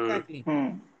Hmm. एग्जैक्टली।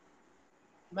 हम्म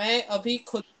मैं अभी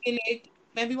खुद के लिए,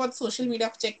 मैं भी बहुत सोशल मीडिया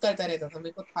चेक करता रहता था,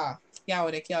 मेरे को था क्या हो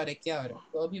रहा है क्या हो रहा है क्या हो रहा है,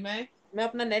 तो अभी मैं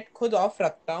अपना नेट खुद ऑफ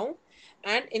रखता हूँ।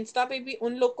 एंड इंस्टा पे भी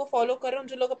उन लोग को फॉलो कर रहा हूँ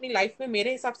जो लोग अपनी लाइफ में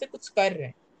मेरे हिसाब से कुछ कर रहे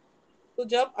हैं। तो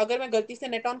जब अगर मैं गलती से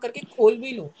नेट ऑन करके खोल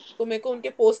भी लूँ, तो मेरे को उनके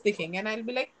पोस्ट दिखेंगे and I will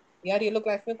be like यार ये लोग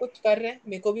लाइफ में कुछ कर रहे हैं,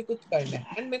 मेरे को भी कुछ करना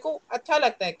है। एंड मेरे को अच्छा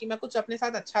लगता है कि मैं कुछ अपने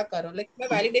साथ अच्छा कर रहा हूँ। लाइक मैं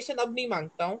वैलिडेशन अब नहीं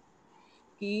मांगता हूँ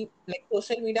कि लाइक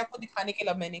सोशल मीडिया को दिखाने के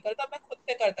लिए अब मैं नहीं करता, मैं खुद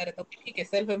से करता रहता हूँ कि ठीक है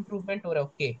सेल्फ इम्प्रूवमेंट हो रहा है,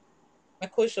 ओके मैं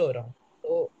खुश हो रहा हूँ।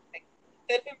 तो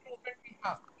सेल्फ इम्प्रूवमेंट भी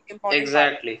हाँ एक इम्पॉर्टेंट पार्ट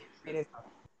है Exactly. मेरे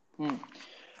साथ। हम्म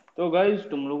तो गाइस,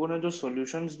 तुम लोगों ने जो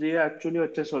सॉल्यूशंस दिए एक्चुअली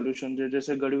अच्छे सॉल्यूशंस है।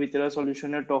 जैसे गढ़वी तेरा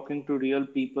सॉल्यूशन है टॉकिंग टू रियल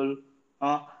पीपल,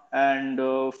 हाँ, एंड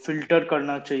फिल्टर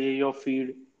करना चाहिए योर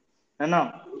फीड, है ना।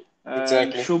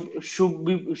 And Exactly.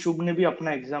 शुभ ने भी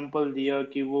अपना एग्जांपल दिया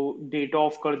कि वो डेटा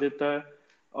ऑफ कर देता है,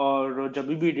 और जब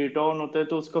भी डेटा ऑन होता है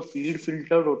तो उसका फीड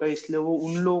फिल्टर होता है, इसलिए वो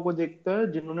उन लोगों को देखता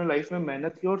है जिन्होंने लाइफ में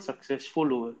मेहनत की और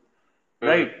सक्सेसफुल हुए, Hmm.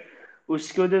 राइट।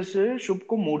 उसकी वजह से शुभ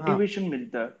को हाँ मोटिवेशन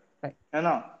मिलता right, है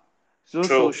ना। जो True.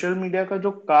 सोशल मीडिया का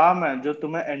जो काम है, जो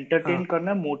तुम्हें एंटरटेन हाँ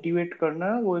करना है, मोटिवेट करना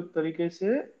है, वो एक तरीके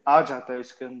से आ जाता है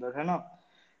इसके अंदर, है ना।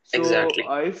 सो Exactly.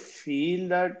 आई फील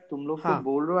दैट तुम लोग जो हाँ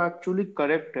बोल रहे हो एक्चुअली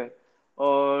करेक्ट है।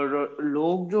 और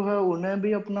लोग जो है उन्हें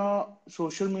भी अपना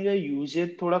सोशल मीडिया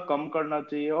यूजेज थोड़ा कम करना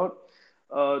चाहिए।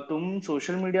 और तुम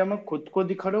सोशल मीडिया में खुद को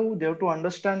दिखा रहे हो, they have to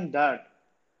understand that.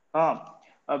 हाँ,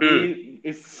 अभी Hmm.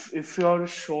 If you are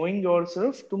showing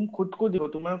yourself, तुम खुद को दिखो,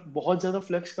 तुम्हें बहुत ज्यादा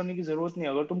फ्लेक्स करने की जरूरत नहीं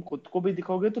है। अगर तुम खुद को भी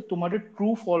दिखाओगे तो तुम्हारे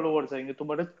ट्रू फॉलोअर्स आएंगे,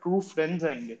 तुम्हारे ट्रू फ्रेंड्स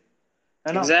आएंगे,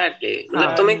 है ना। Exactly. मतलब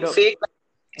हाँ तुम एक एंड फेक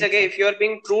जगह, exact, if you are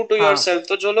being true to your हाँ सेल्फ,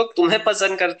 तो जो लोग तुम्हें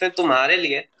पसंद करते हैं तुम्हारे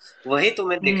लिए, वही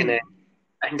तुम्हें दिखने हम्म हैं।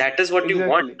 And that is what you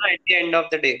want exactly at the end of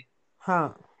the day. हाँ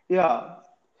या।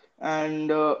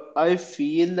 एंड आई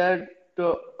फील दैट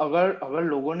अगर अगर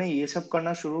लोगों ने ये सब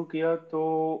करना शुरू किया तो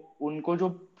उनको जो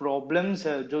प्रॉब्लम्स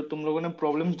है, जो तुम लोगों ने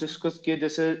प्रॉब्लम्स डिस्कस किए,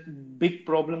 जैसे big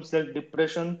problems like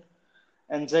depression,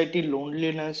 anxiety,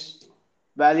 loneliness,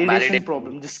 validation validation.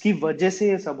 Problem, जिसकी वजह से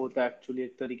ये सब होता है एक्चुअली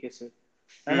एक तरीके से,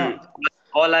 है ना।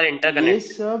 ऑल आर ये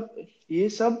इंटरकनेक्टेड। सब ये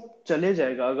सब चले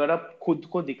जाएगा अगर आप खुद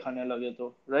को दिखाने लगे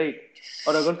तो, राइट।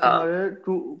 और अगर हाँ। तुम्हारे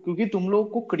ट्रू, क्योंकि तुम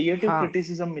लोग को क्रिएटिव हाँ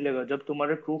क्रिटिसिज्म मिलेगा जब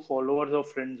तुम्हारे ट्रू फॉलोअर्स और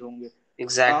फ्रेंड्स होंगे। हाँ।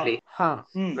 एग्जैक्टली। हाँ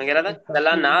मैं कह रहा था चला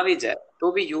एग्जैक्टली ना भी जाए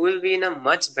तो भी you will be in a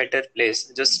much better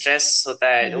place, जो स्ट्रेस होता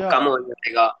है वो या। कम हो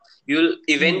जाएगा। You will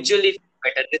hmm eventually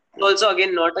better. It's also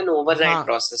again not an overnight हाँ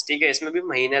प्रोसेस, ठीक है, इसमें भी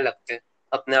महीने लगते हैं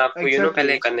अपने आप को एग्जैक्टली।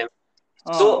 पहले करने में।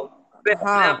 तो हाँ। अपने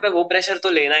आप पे हाँ वो प्रेशर तो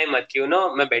लेना ही मत कि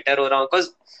मैं बेटर हो रहा हूँ, बिकॉज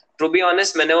टू बी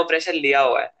ऑनेस्ट मैंने वो प्रेशर लिया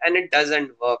हुआ है and it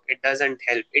doesn't work, it doesn't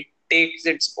help, it takes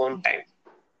its own time.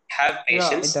 Have yeah. It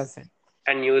patience doesn't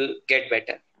and you will get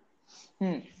better.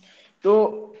 Hmm तो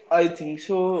आई थिंक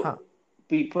सो हाँ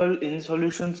people in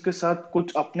solutions के साथ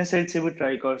कुछ अपने साइड से भी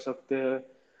ट्राई कर सकते हैं।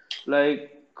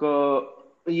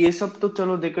 लाइक ये सब तो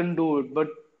चलो they can do it, but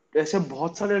ऐसे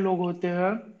बहुत सारे लोग होते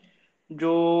हैं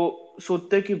जो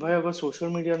सोचते हैं कि भाई अगर सोशल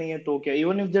मीडिया नहीं है तो क्या,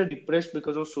 even if they are depressed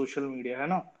because of social media, है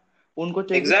ना, उनको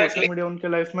चाहिए कि सोशल एग्जैक्टली। मीडिया उनके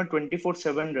लाइफ में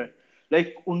 24/7 रहे।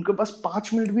 लाइक उनके पास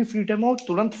 5 मिनट भी फ्री टाइम हो,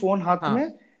 तुरंत फोन हाथ हाँ में,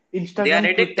 they our Instagram,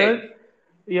 Twitter addicted.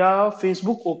 या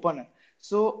फेसबुक ओपन है।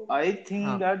 सो आई थिंक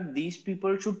हाँ that these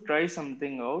people should try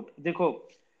something out. देखो,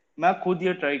 मैं खुद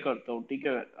ये ट्राई करता हूँ, ठीक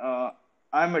है।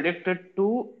 I am addicted to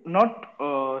not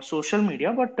social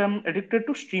media, but I am addicted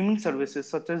to streaming services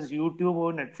such as YouTube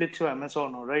और नेटफ्लिक्स और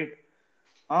अमेजोन हो, राइट।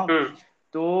 हाँ। हम्म।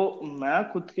 तो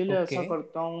मैं खुद के लिए ओके ऐसा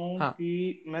करता हूँ हाँ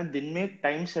कि मैं दिन में एक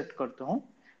टाइम सेट करता हूँ।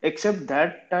 Accept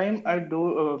that time I do,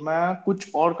 मैं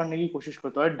कुछ और करने की कोशिश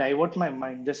करता हूँ, आई डाइवर्ट माई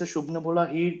माइंड। जैसे शुभ ने बोला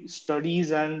ही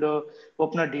स्टडीज एंड वो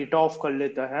अपना डेटा ऑफ कर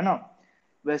लेता है ना,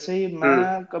 वैसे ही हम्म।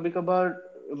 मैं कभी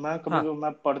हाँ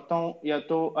मैं पढ़ता हूँ, या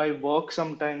तो आई वर्क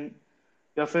सम टाइम,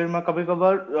 या फिर मैं कभी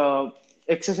कभार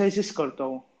एक्सरसाइजेस करता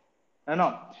हूँ, है ना,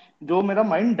 जो मेरा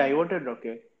माइंड डाइवर्टेड रखे,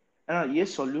 है ना। ये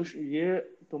सॉल्यूशन, ये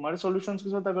तुम्हारे सॉल्यूशंस के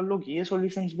साथ अगर लोग ये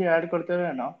सॉल्यूशंस भी ऐड करते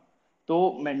रहे ना, तो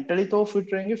मेंटली तो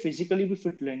फिट रहेंगे, फिजिकली भी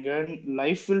फिट रहेंगे, and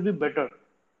life will be better,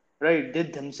 right. They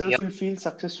themselves Yep. will feel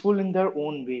successful in their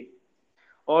own way।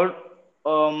 और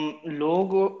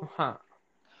लोग हाँ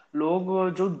लोग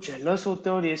जो जेलस होते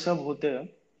हैं और ये सब होते हैं,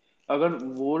 अगर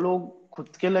वो लोग खुद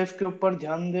के लाइफ के ऊपर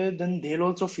ध्यान दे, then they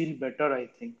also feel better, I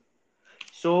think.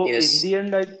 So in the Yes.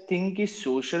 And I think कि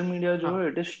सोशल मीडिया जो हाँ है,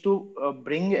 it is to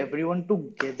bring everyone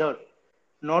together,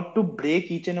 not to break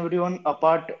each and everyone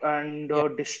apart and या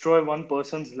destroy one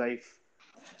person's life।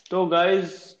 तो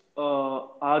guys,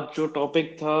 आज जो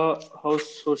topic था, how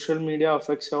social media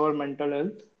affects our mental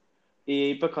health, ये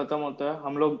यहीं पे खत्म होता है।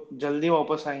 हम लोग जल्दी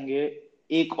वापस आएंगे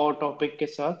एक और टॉपिक के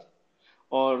साथ।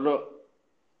 और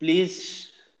प्लीज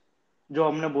जो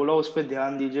हमने बोला उस पर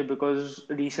ध्यान दीजिए, बिकॉज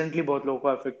रिसेंटली बहुत लोगों को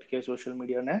अफेक्ट किया सोशल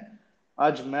मीडिया ने।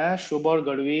 आज मैं, शुभ और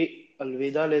गढ़वी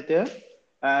अलविदा लेते हैं,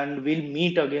 and will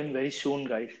meet again very soon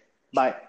guys. Bye.